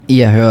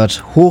Ihr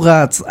hört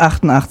Horaz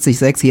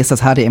 88.6, hier ist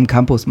das HdM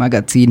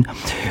Campusmagazin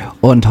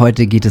und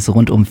heute geht es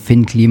rund um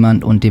Fynn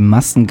Kliemann und den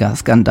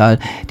Maskenskandal,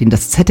 den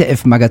das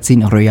ZDF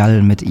Magazin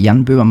Royale mit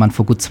Jan Böhmermann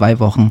vor gut 2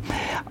 Wochen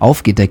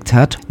aufgedeckt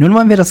hat. Nun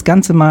wollen wir das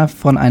Ganze mal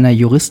von einer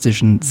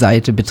juristischen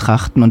Seite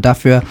betrachten und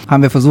dafür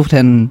haben wir versucht,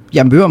 Herrn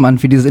Jan Böhmermann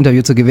für dieses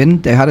Interview zu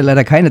gewinnen. Der hatte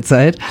leider keine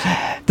Zeit.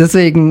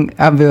 Deswegen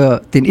haben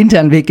wir den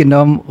internen Weg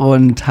genommen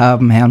und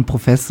haben Herrn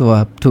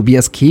Professor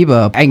Tobias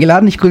Keber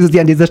eingeladen. Ich grüße Sie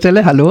an dieser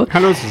Stelle. Hallo.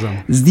 Hallo zusammen.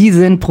 Sie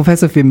sind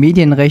Professor für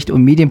Medienrecht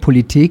und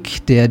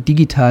Medienpolitik der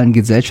digitalen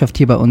Gesellschaft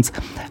hier bei uns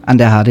an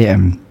der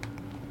HdM.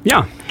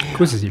 Ja,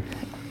 grüße Sie.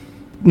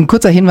 Ein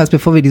kurzer Hinweis,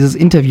 bevor wir dieses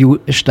Interview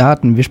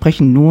starten. Wir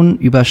sprechen nun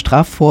über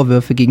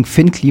Strafvorwürfe gegen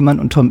Fynn Kliemann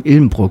und Tom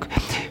Illbruck.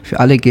 Für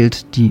alle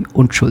gilt die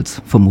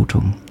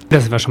Unschuldsvermutung.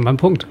 Das war schon beim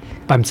Punkt,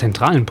 beim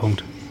zentralen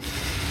Punkt.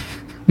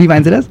 Wie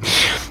meinen Sie das?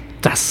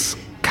 Das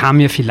kam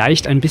mir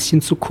vielleicht ein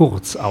bisschen zu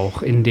kurz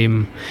auch in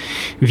dem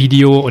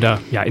Video oder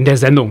ja in der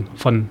Sendung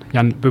von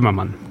Jan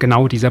Böhmermann.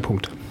 Genau dieser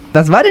Punkt.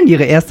 Was war denn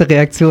Ihre erste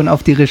Reaktion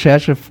auf die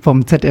Recherche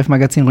vom ZDF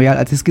Magazin Royale,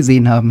 als Sie es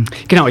gesehen haben?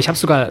 Genau, ich habe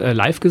es sogar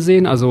live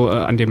gesehen, also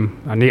also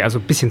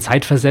ein bisschen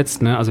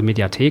zeitversetzt, ne, also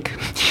Mediathek.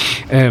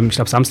 Ich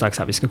glaube,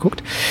 samstags habe ich es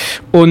geguckt.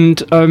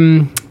 Und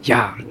dann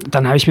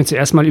habe ich mir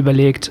zuerst mal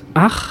überlegt,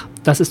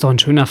 das ist doch ein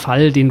schöner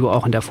Fall, den du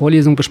auch in der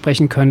Vorlesung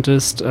besprechen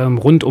könntest,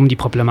 rund um die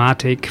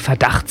Problematik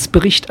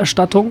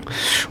Verdachtsberichterstattung.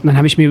 Und dann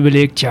habe ich mir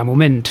überlegt,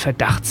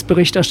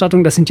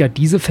 Verdachtsberichterstattung, das sind ja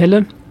diese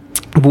Fälle,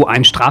 wo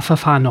ein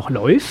Strafverfahren noch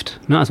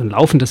läuft, ne, also ein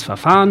laufendes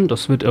Verfahren,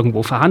 das wird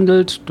irgendwo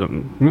verhandelt,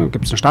 dann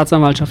gibt es eine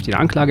Staatsanwaltschaft, die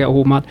eine Anklage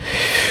erhoben hat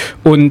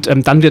und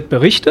dann wird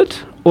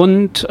berichtet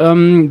und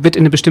wird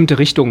in eine bestimmte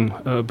Richtung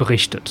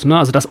berichtet. Ne?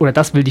 Also das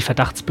will die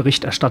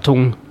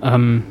Verdachtsberichterstattung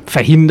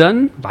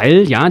verhindern,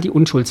 weil ja die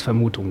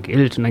Unschuldsvermutung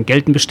gilt und dann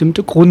gelten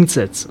bestimmte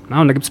Grundsätze.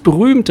 Ne? Und da gibt es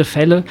berühmte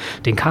Fälle,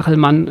 den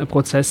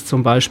Kachelmann-Prozess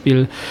zum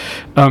Beispiel.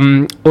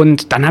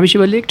 Und dann habe ich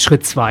überlegt,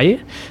 Schritt 2,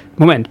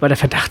 bei der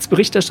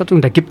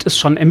Verdachtsberichterstattung, da gibt es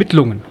schon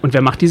Ermittlungen. Und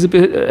wer macht diese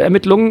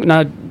Ermittlungen?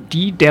 Na,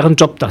 deren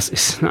Job das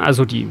ist.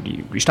 Also die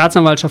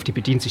Staatsanwaltschaft, die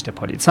bedient sich der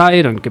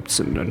Polizei, dann gibt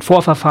es ein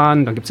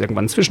Vorverfahren, dann gibt es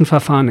irgendwann ein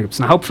Zwischenverfahren, dann gibt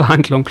es eine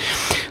Hauptverhandlung.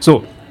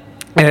 So,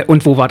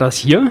 und wo war das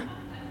hier?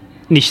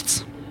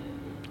 Nichts.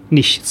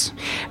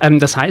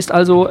 Das heißt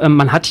also,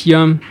 man hat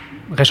hier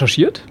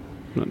recherchiert,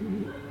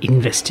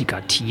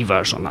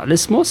 investigativer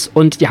Journalismus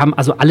und die haben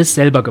also alles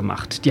selber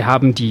gemacht. Die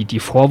haben die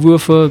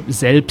Vorwürfe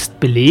selbst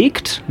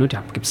belegt, ne,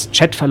 da gibt es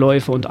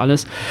Chatverläufe und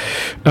alles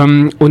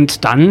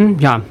und dann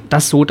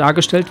das so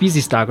dargestellt, wie sie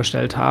es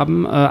dargestellt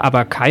haben,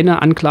 aber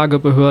keine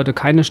Anklagebehörde,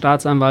 keine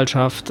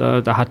Staatsanwaltschaft,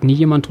 da hat nie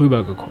jemand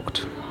drüber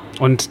geguckt.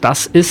 Und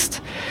das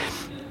ist,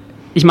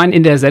 ich meine,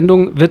 in der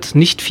Sendung wird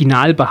nicht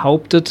final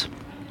behauptet,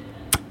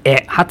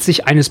 er hat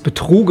sich eines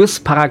Betruges,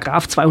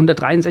 Paragraph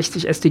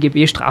 263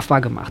 StGB, strafbar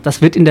gemacht.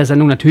 Das wird in der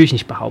Sendung natürlich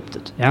nicht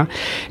behauptet. Ja?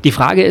 Die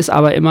Frage ist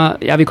aber immer,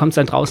 wie kommt es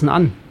denn draußen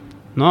an?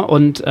 Ne?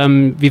 Und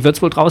wie wird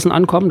es wohl draußen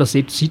ankommen? Das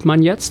sieht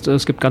man jetzt.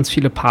 Es gibt ganz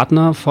viele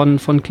Partner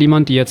von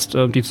Kliemann, die jetzt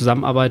die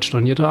Zusammenarbeit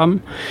storniert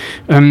haben.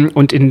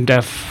 Und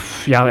er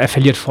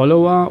verliert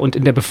Follower und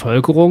in der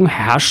Bevölkerung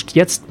herrscht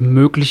jetzt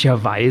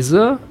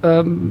möglicherweise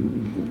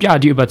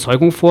die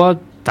Überzeugung vor,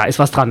 da ist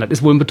was dran, das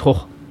ist wohl ein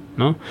Betrug.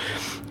 Ne?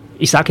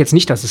 Ich sage jetzt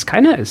nicht, dass es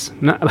keiner ist,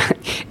 ne? Aber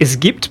es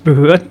gibt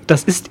Behörden,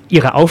 das ist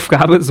ihre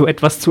Aufgabe, so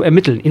etwas zu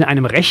ermitteln in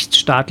einem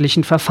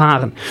rechtsstaatlichen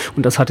Verfahren.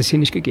 Und das hat es hier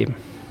nicht gegeben.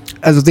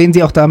 Also sehen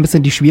Sie auch da ein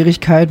bisschen die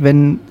Schwierigkeit,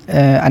 wenn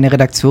eine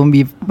Redaktion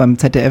wie beim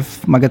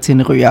ZDF Magazin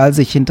Royale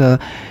sich hinter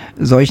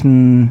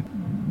solchen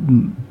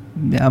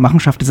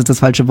Machenschaft ist jetzt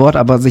das falsche Wort,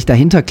 aber sich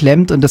dahinter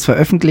klemmt und das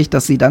veröffentlicht,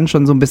 dass sie dann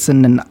schon so ein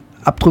bisschen einen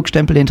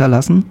Abdruckstempel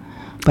hinterlassen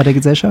bei der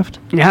Gesellschaft?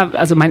 Ja,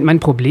 also mein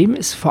Problem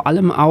ist vor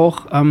allem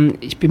auch,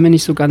 ich bin mir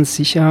nicht so ganz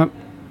sicher,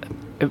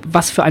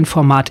 was für ein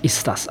Format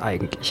ist das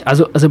eigentlich?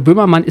 Also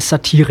Böhmermann ist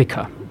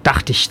Satiriker,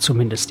 dachte ich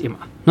zumindest immer.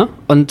 Ne?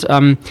 Und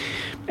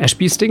er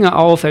spießt Dinge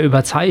auf, er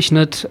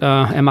überzeichnet,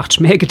 er macht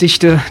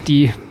Schmähgedichte,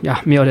 die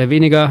mehr oder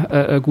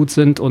weniger gut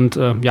sind und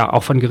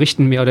auch von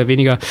Gerichten mehr oder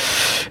weniger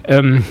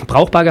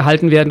brauchbar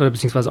gehalten werden oder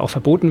beziehungsweise auch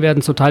verboten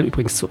werden, zum Teil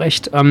übrigens zu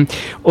Recht.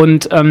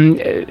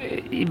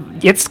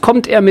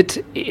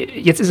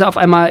 Jetzt ist er auf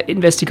einmal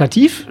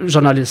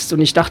Investigativjournalist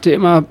und ich dachte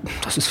immer,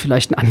 das ist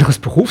vielleicht ein anderes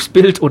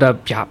Berufsbild oder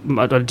die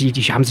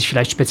haben sich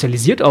vielleicht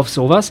spezialisiert auf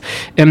sowas.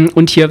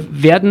 Und hier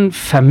werden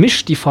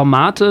vermischt die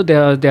Formate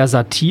der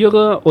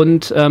Satire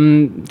und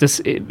des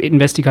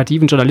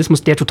investigativen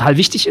Journalismus, der total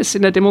wichtig ist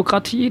in der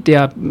Demokratie,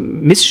 der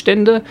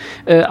Missstände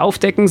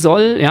aufdecken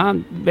soll,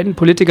 wenn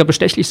Politiker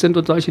bestechlich sind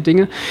und solche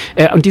Dinge.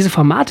 Und diese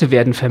Formate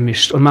werden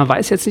vermischt und man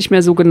weiß jetzt nicht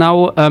mehr so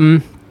genau,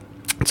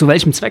 zu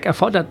welchem Zweck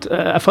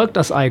erfolgt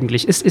das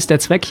eigentlich? Ist der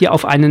Zweck hier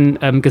auf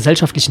einen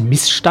gesellschaftlichen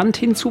Missstand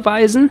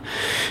hinzuweisen?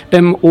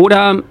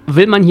 Oder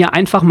will man hier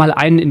einfach mal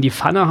einen in die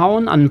Pfanne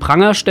hauen, an den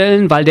Pranger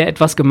stellen, weil der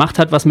etwas gemacht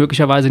hat, was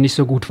möglicherweise nicht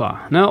so gut war?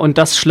 Ne? Und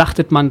das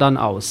schlachtet man dann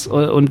aus.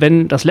 Und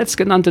wenn das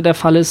Letztgenannte der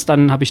Fall ist,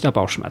 dann habe ich da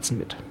Bauchschmerzen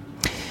mit.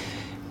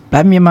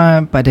 Bleiben wir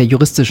mal bei der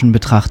juristischen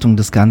Betrachtung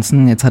des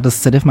Ganzen. Jetzt hat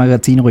das ZDF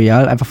Magazin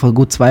Royale einfach vor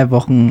gut 2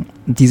 Wochen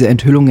diese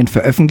Enthüllungen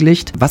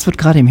veröffentlicht. Was wird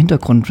gerade im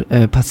Hintergrund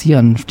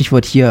passieren?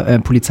 Stichwort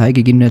hier Polizei,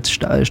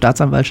 gegebenenfalls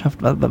Staatsanwaltschaft.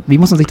 Wie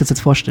muss man sich das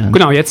jetzt vorstellen?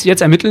 Genau, jetzt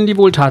ermitteln die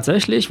wohl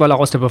tatsächlich, weil auch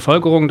aus der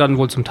Bevölkerung dann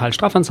wohl zum Teil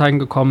Strafanzeigen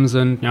gekommen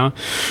sind. Ja.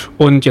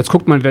 Und jetzt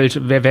guckt man,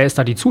 wer ist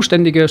da die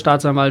zuständige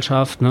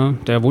Staatsanwaltschaft. Ne?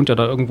 Der wohnt ja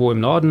da irgendwo im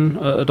Norden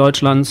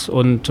Deutschlands.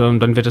 Und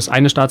dann wird es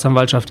eine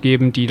Staatsanwaltschaft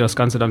geben, die das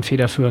Ganze dann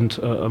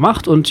federführend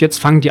macht. Und jetzt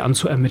fangen die an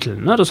zu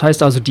ermitteln. Ne? Das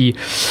heißt also, die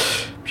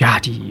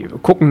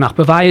gucken nach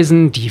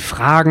Beweisen, die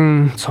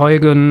fragen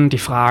Zeugen, die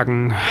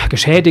fragen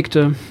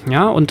Geschädigte,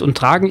 ja, und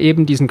tragen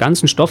eben diesen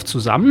ganzen Stoff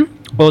zusammen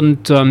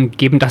und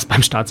geben das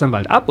beim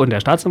Staatsanwalt ab. Und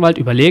der Staatsanwalt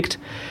überlegt,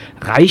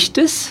 reicht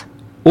es,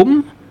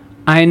 um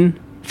ein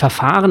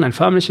Verfahren, ein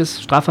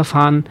förmliches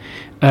Strafverfahren,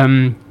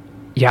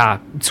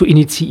 zu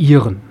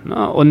initiieren.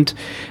 Ne? Und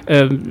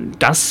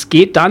das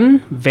geht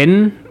dann,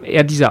 wenn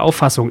er dieser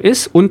Auffassung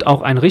ist und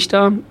auch ein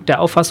Richter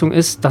der Auffassung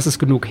ist, dass es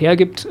genug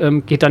hergibt,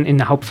 geht dann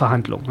in eine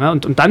Hauptverhandlung. Ja?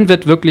 Und dann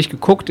wird wirklich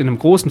geguckt in einem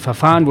großen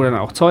Verfahren, wo dann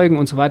auch Zeugen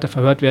und so weiter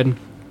verhört werden,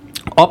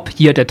 ob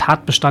hier der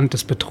Tatbestand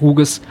des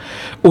Betruges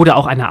oder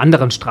auch einer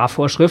anderen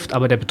Strafvorschrift,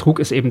 aber der Betrug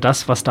ist eben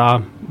das, was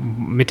da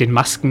mit den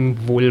Masken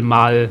wohl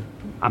mal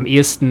am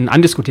ehesten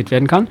andiskutiert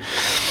werden kann.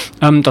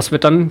 Das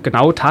wird dann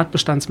genau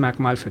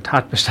Tatbestandsmerkmal für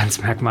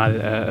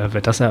Tatbestandsmerkmal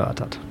wird das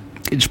erörtert.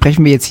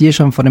 Sprechen wir jetzt hier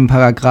schon von dem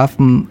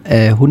Paragraphen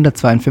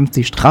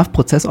 152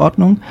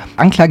 Strafprozessordnung,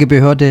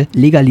 Anklagebehörde,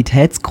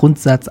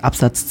 Legalitätsgrundsatz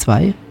Absatz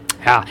 2.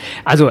 Ja,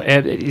 also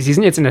Sie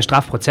sind jetzt in der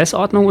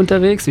Strafprozessordnung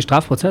unterwegs. Die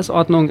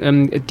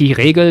Strafprozessordnung, die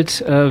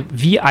regelt,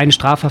 wie ein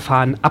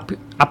Strafverfahren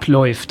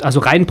abläuft, also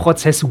rein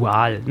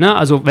prozessual. Ne?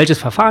 Also welches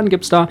Verfahren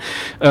gibt es da?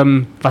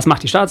 Was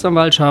macht die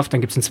Staatsanwaltschaft?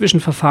 Dann gibt es ein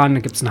Zwischenverfahren,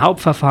 dann gibt es ein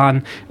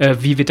Hauptverfahren.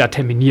 Wie wird da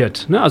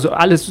terminiert? Ne? Also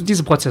alles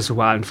diese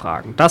prozessualen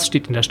Fragen. Das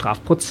steht in der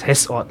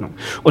Strafprozessordnung.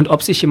 Und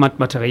ob sich jemand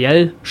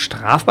materiell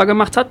strafbar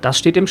gemacht hat, das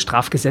steht im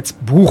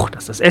Strafgesetzbuch.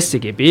 Das ist das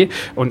StGB.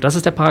 Und das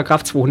ist der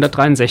Paragraph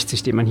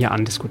 263, den man hier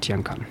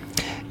andiskutieren kann.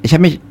 Ich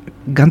habe mich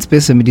ganz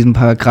bisschen mit diesem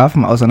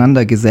Paragraphen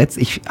auseinandergesetzt.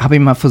 Ich habe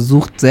ihn mal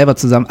versucht, selber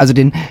zusammen, also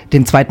den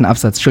zweiten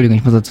Absatz, Entschuldigung,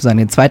 ich muss dazu sagen,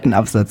 den zweiten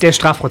Absatz. Der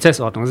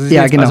Strafprozessordnung. Sie sind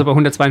ja, jetzt genau. Also bei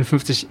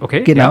 152,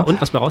 okay. Genau. Ja,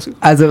 und was war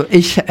rausgekommen? Also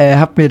ich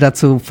habe mir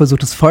dazu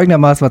versucht, das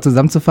folgendermaßen mal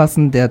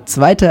zusammenzufassen. Der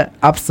zweite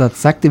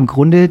Absatz sagt im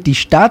Grunde, die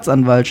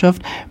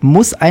Staatsanwaltschaft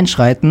muss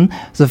einschreiten,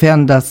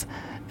 sofern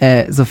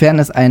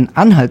es einen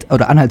Anhalt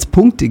oder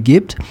Anhaltspunkte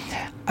gibt.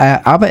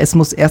 Aber es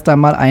muss erst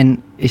einmal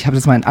ich habe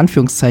das mal in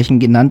Anführungszeichen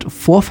genannt,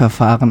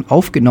 Vorverfahren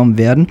aufgenommen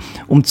werden,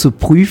 um zu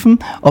prüfen,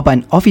 ob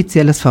ein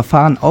offizielles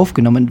Verfahren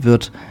aufgenommen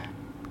wird.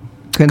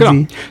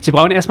 Sie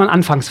brauchen erstmal einen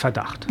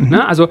Anfangsverdacht. Mhm.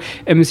 Ne? Also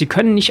Sie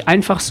können nicht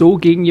einfach so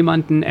gegen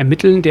jemanden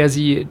ermitteln, der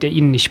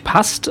Ihnen nicht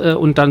passt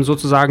und dann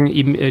sozusagen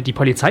ihm die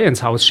Polizei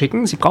ins Haus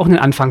schicken. Sie brauchen einen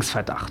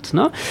Anfangsverdacht.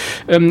 Ne?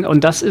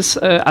 Und das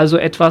ist also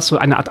etwas, so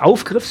eine Art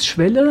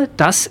Aufgriffsschwelle,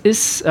 dass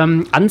es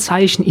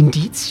Anzeichen,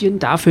 Indizien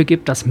dafür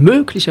gibt, dass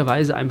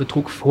möglicherweise ein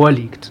Betrug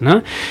vorliegt.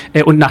 Ne?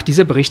 Und nach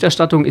dieser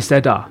Berichterstattung ist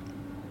er da.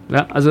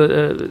 Ja, also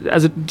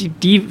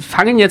die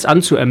fangen jetzt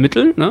an zu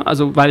ermitteln, ne?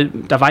 Also weil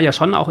da war ja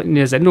schon auch in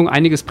der Sendung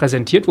einiges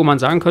präsentiert, wo man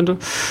sagen könnte,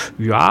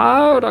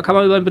 ja, da kann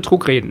man über einen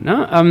Betrug reden.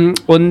 Ne?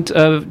 Und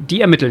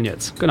die ermitteln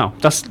jetzt, genau.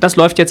 Das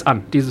läuft jetzt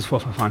an, dieses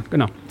Vorverfahren,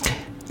 genau.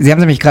 Sie haben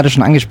nämlich gerade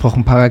schon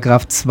angesprochen,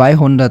 Paragraph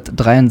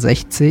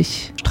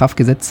 263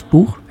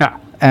 Strafgesetzbuch,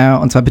 ja.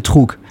 Und zwar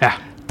Betrug. Ja.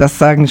 Das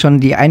sagen schon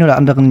die ein oder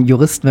anderen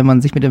Juristen, wenn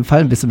man sich mit dem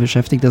Fall ein bisschen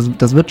beschäftigt.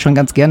 Das wird schon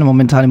ganz gerne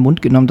momentan im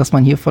Mund genommen, dass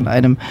man hier von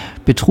einem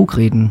Betrug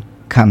reden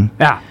kann.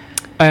 Ja,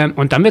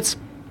 und dann wird es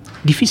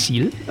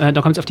diffizil, da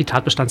kommt es auf die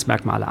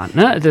Tatbestandsmerkmale an.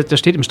 Ne? Das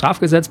steht im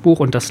Strafgesetzbuch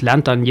und das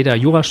lernt dann jeder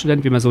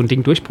Jurastudent, wie man so ein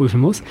Ding durchprüfen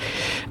muss.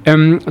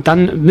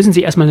 Dann müssen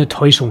Sie erstmal eine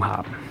Täuschung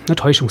haben, eine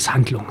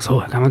Täuschungshandlung.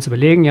 So, da kann man uns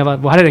überlegen,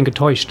 ja, wo hat er denn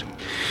getäuscht?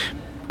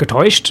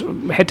 Getäuscht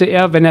hätte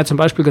er, wenn er zum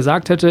Beispiel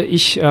gesagt hätte,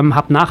 ich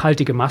habe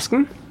nachhaltige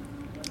Masken,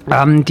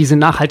 die sind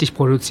nachhaltig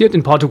produziert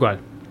in Portugal.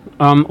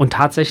 Und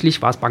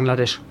tatsächlich war es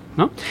Bangladesch.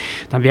 Ne?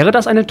 Dann wäre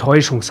das eine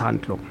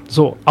Täuschungshandlung.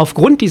 So,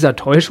 aufgrund dieser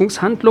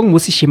Täuschungshandlung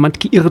muss sich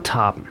jemand geirrt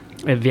haben.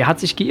 Wer hat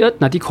sich geirrt?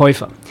 Na, die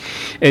Käufer.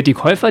 Die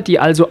Käufer, die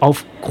also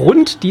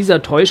aufgrund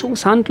dieser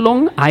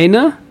Täuschungshandlung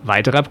eine,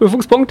 weiterer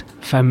Prüfungspunkt,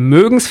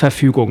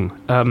 Vermögensverfügung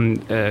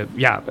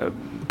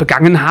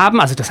begangen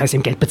haben, also das heißt, sie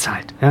haben Geld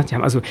bezahlt. Ja? Die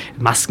haben also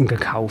Masken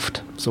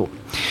gekauft. So.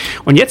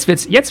 Und jetzt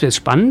wird's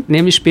spannend,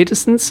 nämlich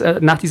spätestens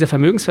nach dieser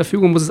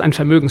Vermögensverfügung muss es einen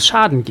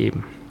Vermögensschaden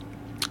geben.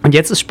 Und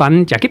jetzt ist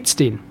spannend, ja, gibt's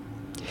den?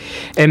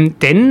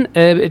 Denn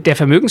der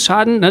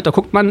Vermögensschaden, ne, da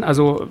guckt man,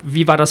 also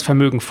wie war das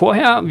Vermögen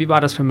vorher, wie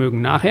war das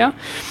Vermögen nachher.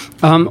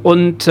 Man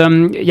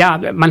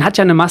hat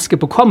ja eine Maske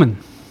bekommen.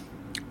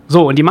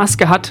 So, und die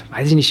Maske hat,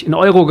 weiß ich nicht, 1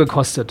 Euro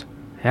gekostet.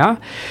 Ja?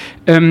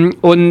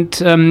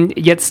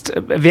 Jetzt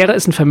wäre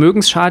es ein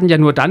Vermögensschaden ja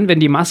nur dann, wenn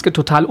die Maske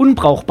total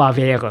unbrauchbar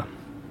wäre.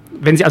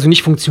 Wenn sie also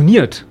nicht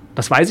funktioniert.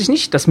 Das weiß ich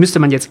nicht, das müsste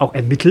man jetzt auch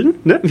ermitteln,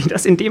 ne, wie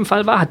das in dem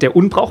Fall war. Hat der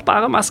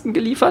unbrauchbare Masken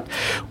geliefert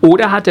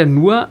oder hat er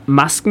nur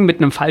Masken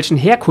mit einem falschen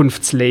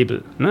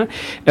Herkunftslabel, ne,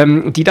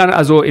 die dann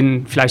also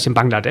vielleicht in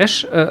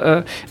Bangladesch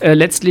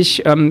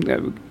letztlich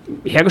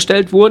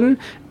hergestellt wurden,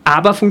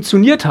 aber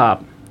funktioniert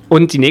haben.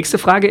 Und die nächste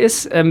Frage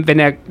ist, wenn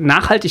er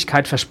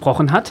Nachhaltigkeit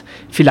versprochen hat,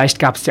 vielleicht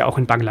gab es ja auch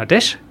in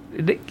Bangladesch,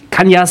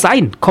 kann ja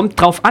sein,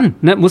 kommt drauf an,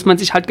 ne? Muss man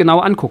sich halt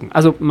genau angucken.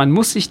 Also man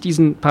muss sich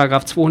diesen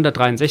Paragraph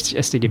 263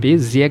 StGB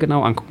sehr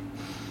genau angucken.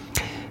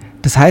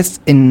 Das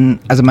heißt,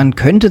 also man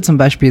könnte zum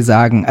Beispiel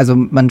sagen, also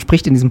man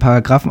spricht in diesem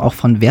Paragraphen auch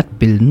von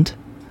wertbildend.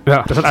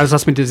 Ja, das hat alles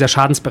was mit dieser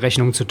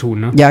Schadensberechnung zu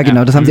tun, ne? Ja,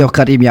 genau, das haben Sie auch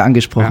gerade eben ja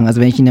angesprochen. Ja. Also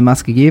wenn ich Ihnen eine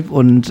Maske gebe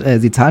und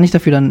Sie zahlen nicht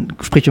dafür, dann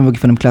spricht man wirklich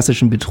von einem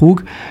klassischen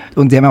Betrug.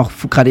 Und Sie haben auch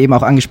gerade eben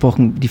auch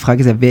angesprochen, die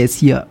Frage ist ja, wer ist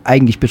hier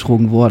eigentlich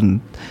betrogen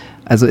worden?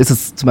 Also ist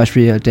es zum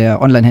Beispiel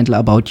der Online-Händler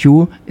About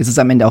You, ist es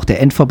am Ende auch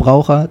der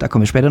Endverbraucher, da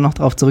kommen wir später noch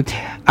drauf zurück.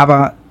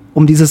 Aber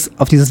um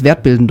auf dieses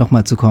Wertbilden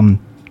nochmal zu kommen,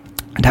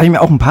 da habe ich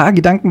mir auch ein paar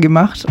Gedanken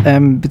gemacht,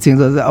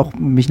 beziehungsweise auch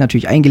mich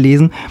natürlich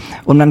eingelesen.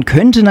 Und man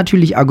könnte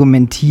natürlich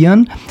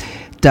argumentieren,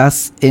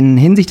 dass in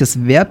Hinsicht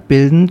des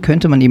Wertbilden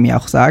könnte man eben ja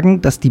auch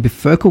sagen, dass die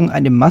Bevölkerung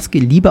eine Maske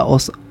lieber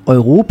aus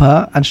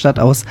Europa anstatt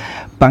aus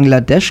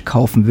Bangladesch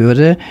kaufen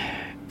würde.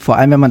 Vor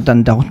allem, wenn man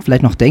dann da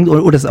vielleicht noch denkt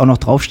oder es auch noch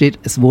draufsteht,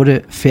 es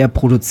wurde fair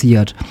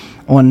produziert.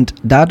 Und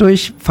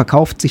dadurch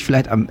verkauft sich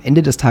vielleicht am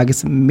Ende des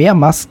Tages mehr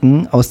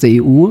Masken aus der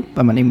EU,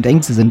 weil man eben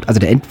denkt, sie sind,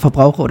 also der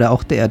Endverbraucher oder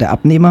auch der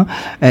Abnehmer,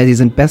 sie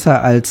sind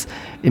besser als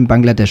in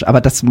Bangladesch.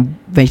 Aber das,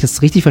 wenn ich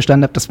das richtig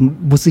verstanden habe, das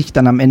muss sich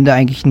dann am Ende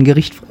eigentlich ein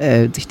Gericht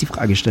sich die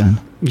Frage stellen.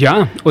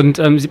 Ja, und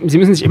Sie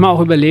müssen sich immer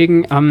auch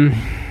überlegen,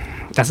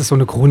 das ist so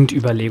eine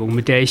Grundüberlegung,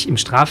 mit der ich im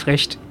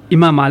Strafrecht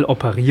immer mal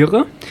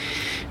operiere.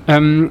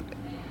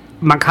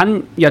 Man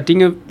kann ja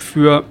Dinge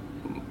für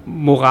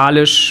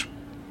moralisch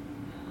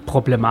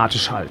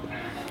problematisch halten.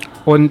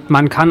 Und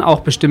man kann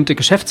auch bestimmte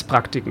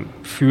Geschäftspraktiken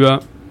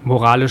für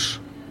moralisch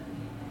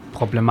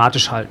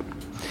problematisch halten.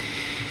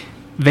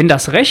 Wenn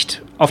das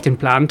Recht auf den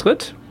Plan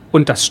tritt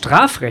und das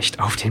Strafrecht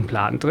auf den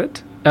Plan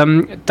tritt,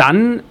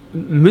 dann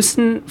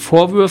müssen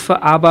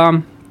Vorwürfe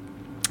aber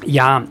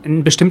ja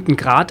einen bestimmten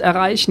Grad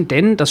erreichen,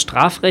 denn das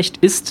Strafrecht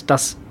ist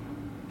das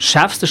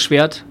schärfste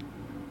Schwert,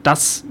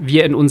 das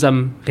wir in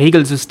unserem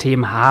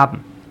Regelsystem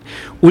haben.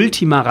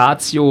 Ultima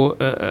Ratio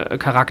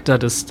Charakter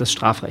des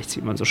Strafrechts,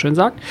 wie man so schön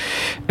sagt.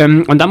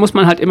 Und da muss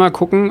man halt immer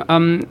gucken,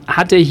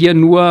 hat er hier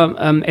nur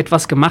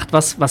etwas gemacht,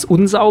 was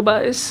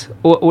unsauber ist,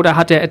 oder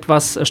hat er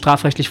etwas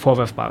strafrechtlich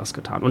Vorwurfbares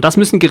getan? Und das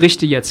müssen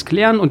Gerichte jetzt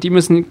klären, und die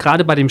müssen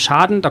gerade bei dem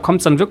Schaden, da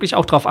kommt es dann wirklich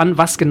auch drauf an,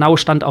 was genau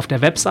stand auf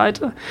der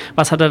Webseite,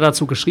 was hat er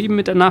dazu geschrieben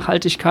mit der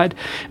Nachhaltigkeit,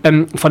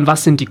 von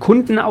was sind die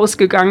Kunden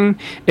ausgegangen,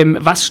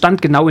 was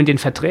stand genau in den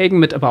Verträgen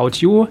mit About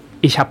You.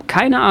 Ich habe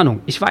keine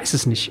Ahnung, ich weiß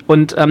es nicht.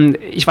 Und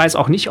ich weiß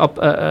auch nicht,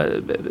 ob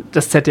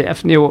das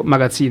ZDF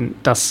Magazin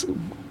das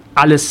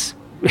alles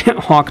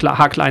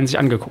haarklein sich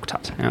angeguckt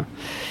hat. Ja.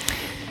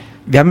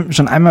 Wir haben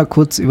schon einmal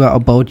kurz über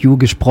About You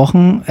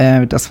gesprochen.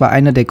 Das war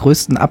einer der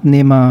größten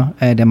Abnehmer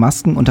der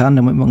Masken, unter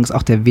anderem übrigens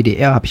auch der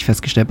WDR, habe ich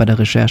festgestellt bei der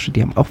Recherche.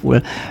 Die haben auch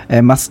wohl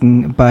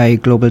Masken bei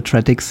Global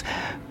Traffics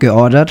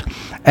geordert.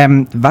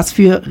 Was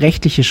für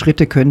rechtliche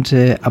Schritte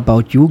könnte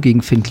About You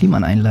gegen Fynn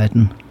Kliemann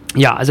einleiten?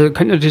 Ja, also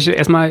könnte natürlich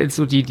erstmal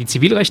so die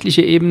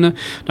zivilrechtliche Ebene,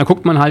 da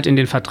guckt man halt in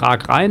den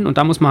Vertrag rein, und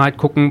da muss man halt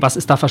gucken, was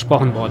ist da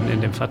versprochen worden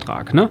in dem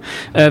Vertrag, ne?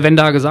 Wenn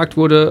da gesagt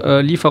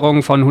wurde,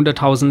 Lieferung von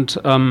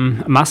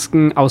 100.000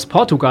 Masken aus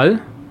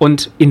Portugal,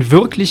 und in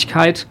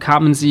Wirklichkeit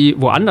kamen sie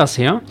woanders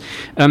her,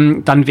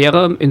 dann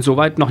wäre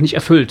insoweit noch nicht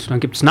erfüllt.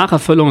 Dann gibt es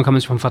Nacherfüllungen, kann man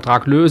sich vom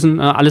Vertrag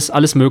lösen,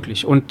 alles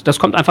möglich. Und das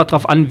kommt einfach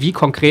darauf an, wie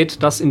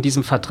konkret das in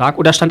diesem Vertrag,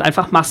 oder stand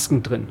einfach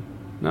Masken drin,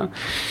 ne?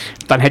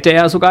 Dann hätte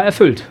er sogar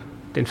erfüllt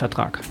den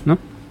Vertrag, ne?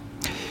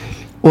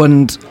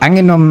 Und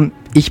angenommen,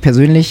 ich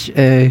persönlich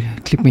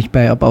klicke mich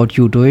bei About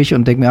You durch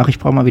und denke mir, ach, ich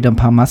brauche mal wieder ein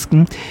paar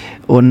Masken.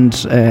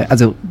 Und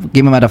also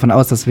gehen wir mal davon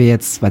aus, dass wir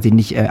jetzt, weiß ich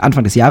nicht,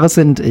 Anfang des Jahres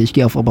sind. Ich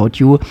gehe auf About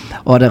You,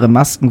 ordere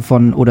Masken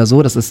von oder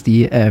so. Das ist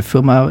die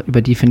Firma,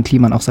 über die Fynn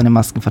Kliemann auch seine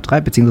Masken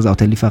vertreibt, beziehungsweise auch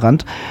der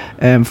Lieferant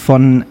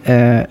von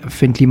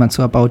Fynn Kliemann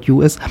zu About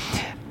You ist.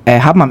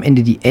 Haben am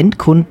Ende die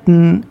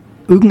Endkunden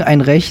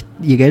irgendein Recht,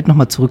 ihr Geld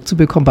nochmal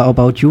zurückzubekommen bei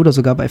About You oder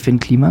sogar bei Fynn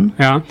Kliemann?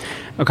 Ja,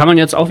 da kann man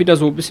jetzt auch wieder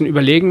so ein bisschen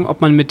überlegen,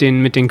 ob man mit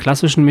den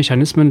klassischen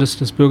Mechanismen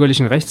des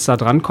bürgerlichen Rechts da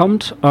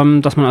drankommt,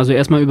 dass man also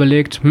erstmal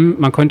überlegt,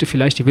 man könnte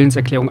vielleicht die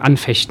Willenserklärung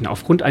anfechten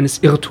aufgrund eines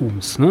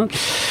Irrtums, ne?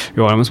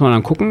 Ja, da muss man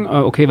dann gucken,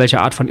 okay, welche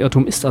Art von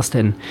Irrtum ist das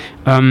denn?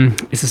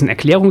 Ist es ein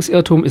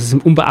Erklärungsirrtum? Ist es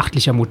ein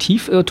unbeachtlicher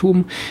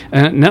Motivirrtum?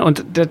 Ne?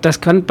 Und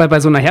das kann bei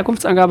so einer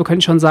Herkunftsangabe könnte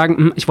ich schon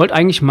sagen, ich wollte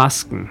eigentlich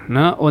Masken,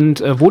 ne?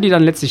 Und wo die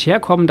dann letztlich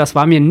herkommen, das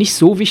war mir nicht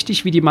so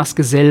wichtig wie die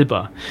Maske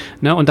selber,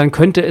 ne? Und dann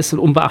könnte es ein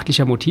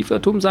unbeachtlicher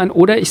Motivirrtum sein,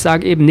 oder ich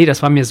sage eben, nee,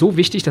 das war mir so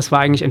wichtig, das war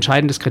eigentlich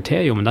entscheidendes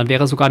Kriterium, und dann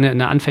wäre sogar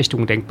eine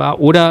Anfechtung denkbar,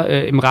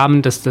 oder im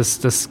Rahmen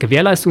des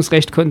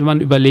Gewährleistungsrechts könnte man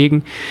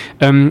überlegen,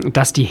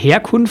 dass die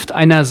Herkunft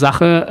einer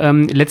Sache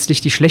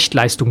letztlich die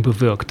Schlechtleistung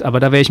bewirkt, aber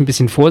da wäre ich ein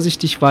bisschen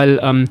vorsichtig,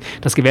 weil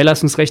das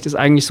Gewährleistungsrecht ist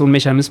eigentlich so ein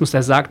Mechanismus,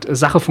 der sagt,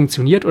 Sache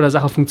funktioniert oder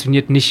Sache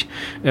funktioniert nicht,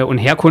 und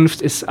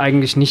Herkunft ist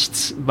eigentlich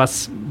nichts,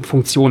 was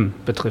Funktion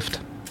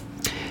betrifft.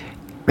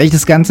 Wenn ich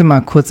das Ganze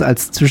mal kurz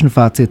als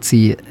Zwischenfazit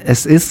ziehe,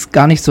 es ist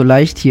gar nicht so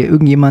leicht, hier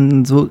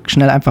irgendjemanden so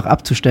schnell einfach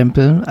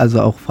abzustempeln,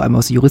 also auch vor allem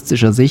aus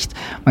juristischer Sicht.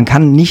 Man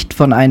kann nicht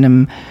von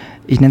einem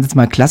ich nenne es jetzt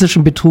mal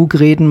klassischen Betrug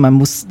reden, man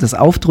muss das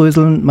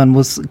aufdröseln, man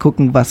muss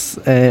gucken, was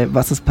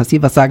ist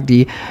passiert, was sagen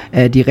die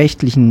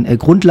rechtlichen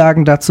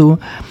Grundlagen dazu.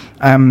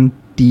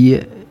 Die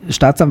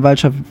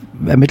Staatsanwaltschaft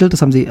ermittelt,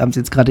 das haben Sie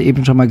jetzt gerade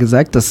eben schon mal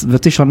gesagt, das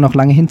wird sich schon noch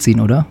lange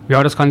hinziehen, oder?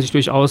 Ja, das kann sich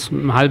durchaus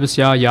ein halbes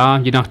Jahr,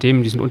 je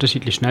nachdem, die sind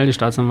unterschiedlich schnell, die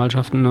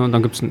Staatsanwaltschaften, ne? Und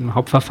dann gibt es ein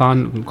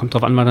Hauptverfahren, kommt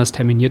drauf an, wann das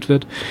terminiert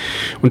wird.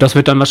 Und das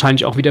wird dann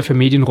wahrscheinlich auch wieder für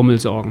Medienrummel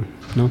sorgen.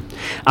 Ne?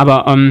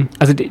 Aber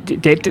also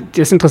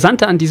das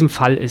Interessante an diesem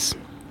Fall ist,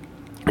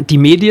 die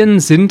Medien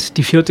sind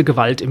die vierte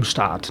Gewalt im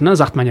Staat, ne?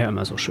 Sagt man ja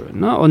immer so schön.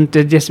 Ne? Und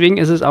deswegen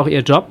ist es auch ihr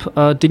Job,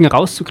 Dinge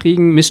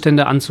rauszukriegen,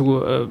 Missstände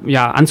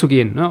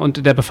anzugehen, ne?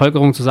 Und der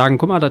Bevölkerung zu sagen,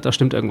 guck mal, da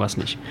stimmt irgendwas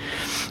nicht.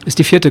 Ist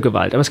die vierte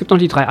Gewalt. Aber es gibt noch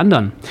die drei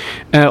anderen.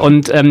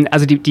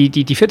 Also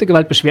die vierte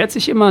Gewalt beschwert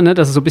sich immer, ne,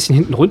 dass es so ein bisschen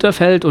hinten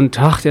runterfällt und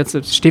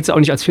jetzt steht sie auch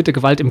nicht als vierte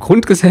Gewalt im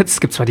Grundgesetz. Es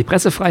gibt zwar die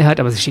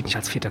Pressefreiheit, aber sie steht nicht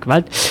als vierte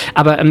Gewalt.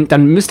 Aber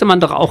dann müsste man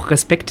doch auch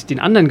Respekt den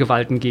anderen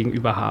Gewalten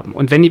gegenüber haben.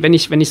 Und wenn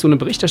ich so eine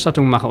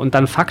Berichterstattung mache und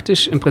dann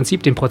faktisch im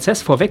Prinzip den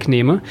Prozess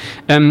vorwegnehme,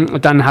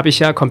 dann habe ich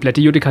ja komplette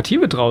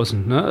Judikative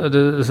draußen.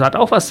 Ne? Das hat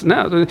auch was.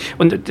 Ne?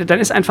 Und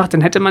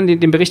dann hätte man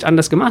den Bericht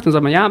anders gemacht und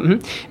sagt man,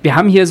 wir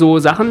haben hier so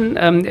Sachen,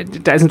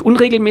 da sind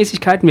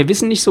Unregelmäßigkeiten, wir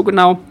wissen nicht so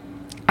genau.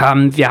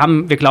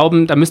 Wir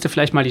glauben, da müsste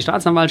vielleicht mal die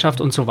Staatsanwaltschaft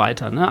und so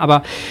weiter. Ne?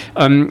 Aber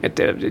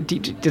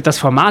das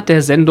Format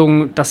der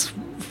Sendung, das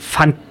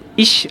fand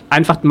ich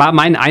einfach mal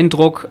mein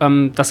Eindruck,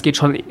 das geht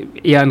schon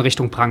eher in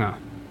Richtung Pranger.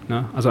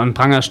 Ne? Also an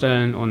Pranger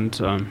stellen und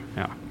ja.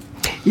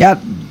 Ja,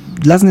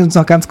 lassen Sie uns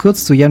noch ganz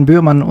kurz zu Jan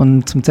Böhmermann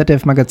und zum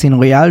ZDF Magazin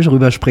Royale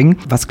rüberspringen.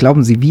 Was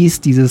glauben Sie, wie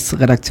ist dieses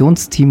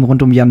Redaktionsteam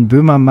rund um Jan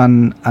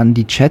Böhmermann an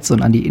die Chats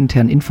und an die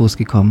internen Infos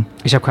gekommen?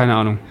 Ich habe keine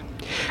Ahnung.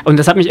 Und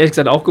das hat mich ehrlich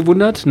gesagt auch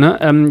gewundert.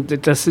 Ne?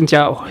 Das sind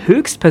ja auch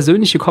höchst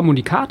persönliche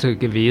Kommunikate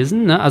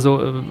gewesen. Ne?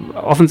 Also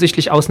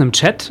offensichtlich aus einem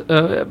Chat,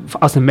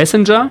 aus einem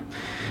Messenger.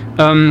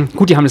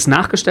 Gut, die haben es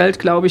nachgestellt,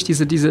 glaube ich,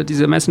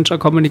 diese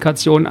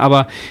Messenger-Kommunikation,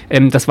 aber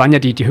das waren ja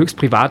die höchst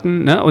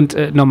privaten. Ne? Und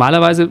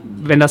normalerweise,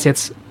 wenn das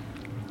jetzt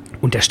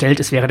unterstellt,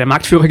 es wäre der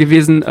Marktführer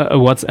gewesen,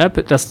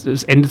 WhatsApp, das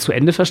ist Ende zu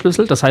Ende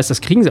verschlüsselt. Das heißt, das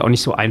kriegen sie auch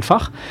nicht so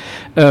einfach.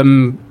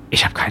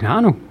 Ich habe keine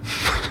Ahnung.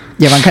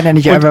 Ja, man kann ja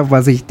nicht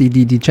einfach sich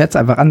die Chats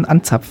einfach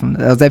anzapfen.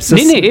 Selbst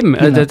das, nee, eben.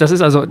 Das ist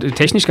also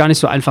technisch gar nicht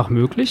so einfach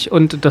möglich.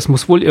 Und das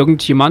muss wohl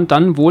irgendjemand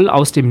dann wohl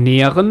aus dem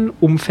näheren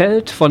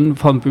Umfeld von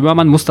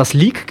Böhmermann, muss das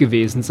Leak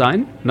gewesen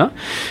sein. Ne?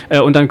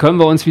 Und dann können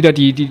wir uns wieder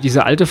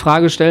diese alte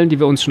Frage stellen, die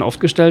wir uns schon oft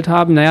gestellt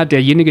haben. Naja,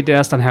 derjenige, der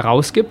es dann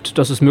herausgibt,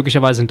 das ist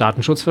möglicherweise ein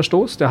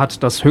Datenschutzverstoß. Der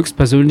hat das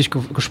höchstpersönlich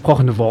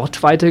gesprochene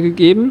Wort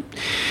weitergegeben.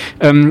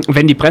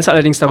 Wenn die Presse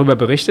allerdings darüber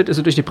berichtet, ist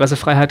sie durch die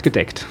Pressefreiheit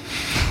gedeckt.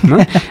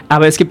 Ne?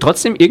 Aber es gibt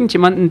trotzdem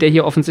irgendjemanden, der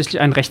hier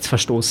offensichtlich einen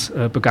Rechtsverstoß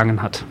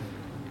begangen hat.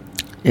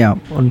 Ja,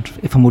 und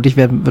vermutlich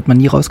wird man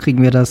nie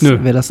rauskriegen, wer das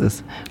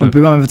ist. Und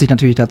Böhmermann wird sich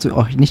natürlich dazu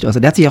auch nicht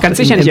äußern. Der hat sich auch ganz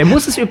sicher nicht. Er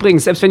muss es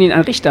übrigens, selbst wenn ihn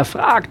ein Richter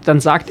fragt, dann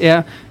sagt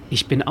er,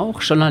 ich bin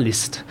auch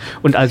Journalist.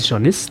 Und als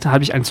Journalist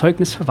habe ich ein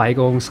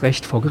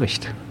Zeugnisverweigerungsrecht vor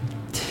Gericht.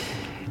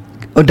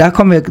 Und da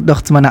kommen wir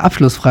doch zu meiner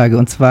Abschlussfrage.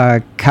 Und zwar,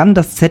 kann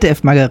das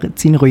ZDF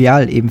Magazin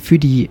Royale eben für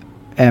die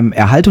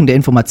Erhaltung der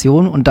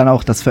Informationen und dann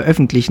auch das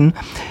Veröffentlichen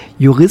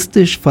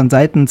juristisch von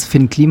seitens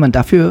Fynn Kliemann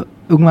dafür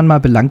irgendwann mal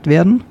belangt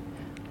werden?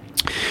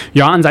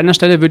 Ja, an seiner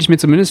Stelle würde ich mir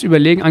zumindest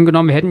überlegen,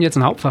 angenommen, wir hätten jetzt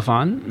ein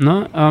Hauptverfahren.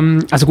 Ne?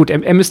 Also gut,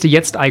 er müsste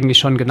jetzt eigentlich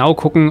schon genau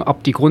gucken,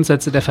 ob die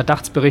Grundsätze der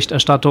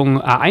Verdachtsberichterstattung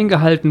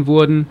eingehalten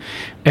wurden.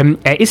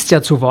 Er ist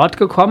ja zu Wort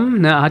gekommen,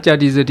 ne? Er hat ja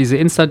diese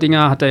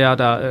Insta-Dinger, hat er ja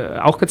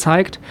da auch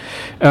gezeigt.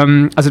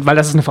 Also, weil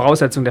das ist eine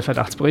Voraussetzung der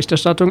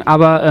Verdachtsberichterstattung.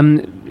 Aber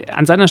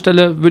an seiner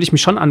Stelle würde ich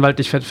mich schon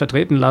anwaltlich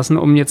vertreten lassen,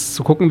 um jetzt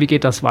zu gucken, wie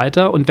geht das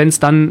weiter. Und wenn es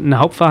dann eine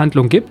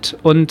Hauptverhandlung gibt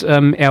und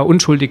er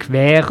unschuldig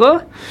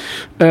wäre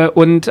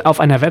und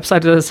auf einer Webseite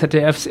des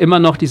ZDFs immer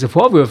noch diese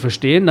Vorwürfe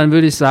stehen, dann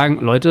würde ich sagen,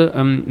 Leute,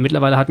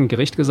 mittlerweile hat ein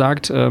Gericht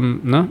gesagt,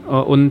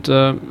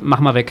 mach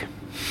mal weg.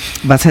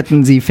 Was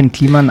hätten Sie Fynn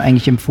Kliemann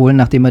eigentlich empfohlen,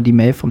 nachdem er die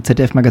Mail vom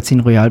ZDF Magazin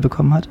Royale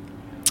bekommen hat?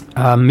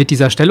 Mit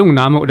dieser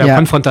Stellungnahme oder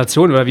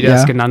Konfrontation oder wie die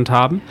das genannt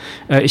haben.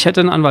 Ich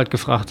hätte einen Anwalt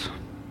gefragt.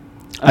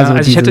 Also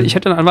ich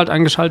hätte einen Anwalt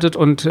eingeschaltet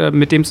und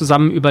mit dem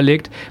zusammen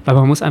überlegt, weil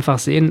man muss einfach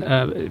sehen,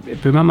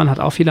 Böhmermann hat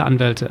auch viele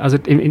Anwälte. Also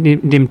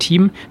in dem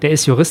Team, der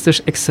ist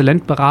juristisch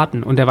exzellent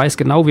beraten und der weiß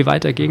genau, wie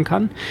weitergehen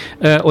kann.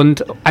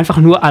 Und einfach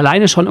nur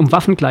alleine schon, um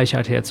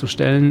Waffengleichheit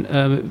herzustellen,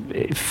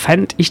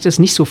 fände ich das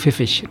nicht so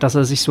pfiffig, dass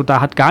er sich so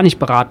da hat gar nicht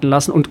beraten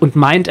lassen und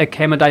meint, er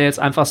käme da jetzt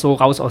einfach so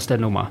raus aus der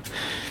Nummer.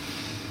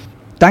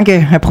 Danke,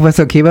 Herr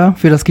Professor Keber,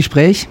 für das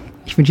Gespräch.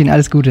 Ich wünsche Ihnen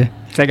alles Gute.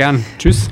 Sehr gern. Tschüss.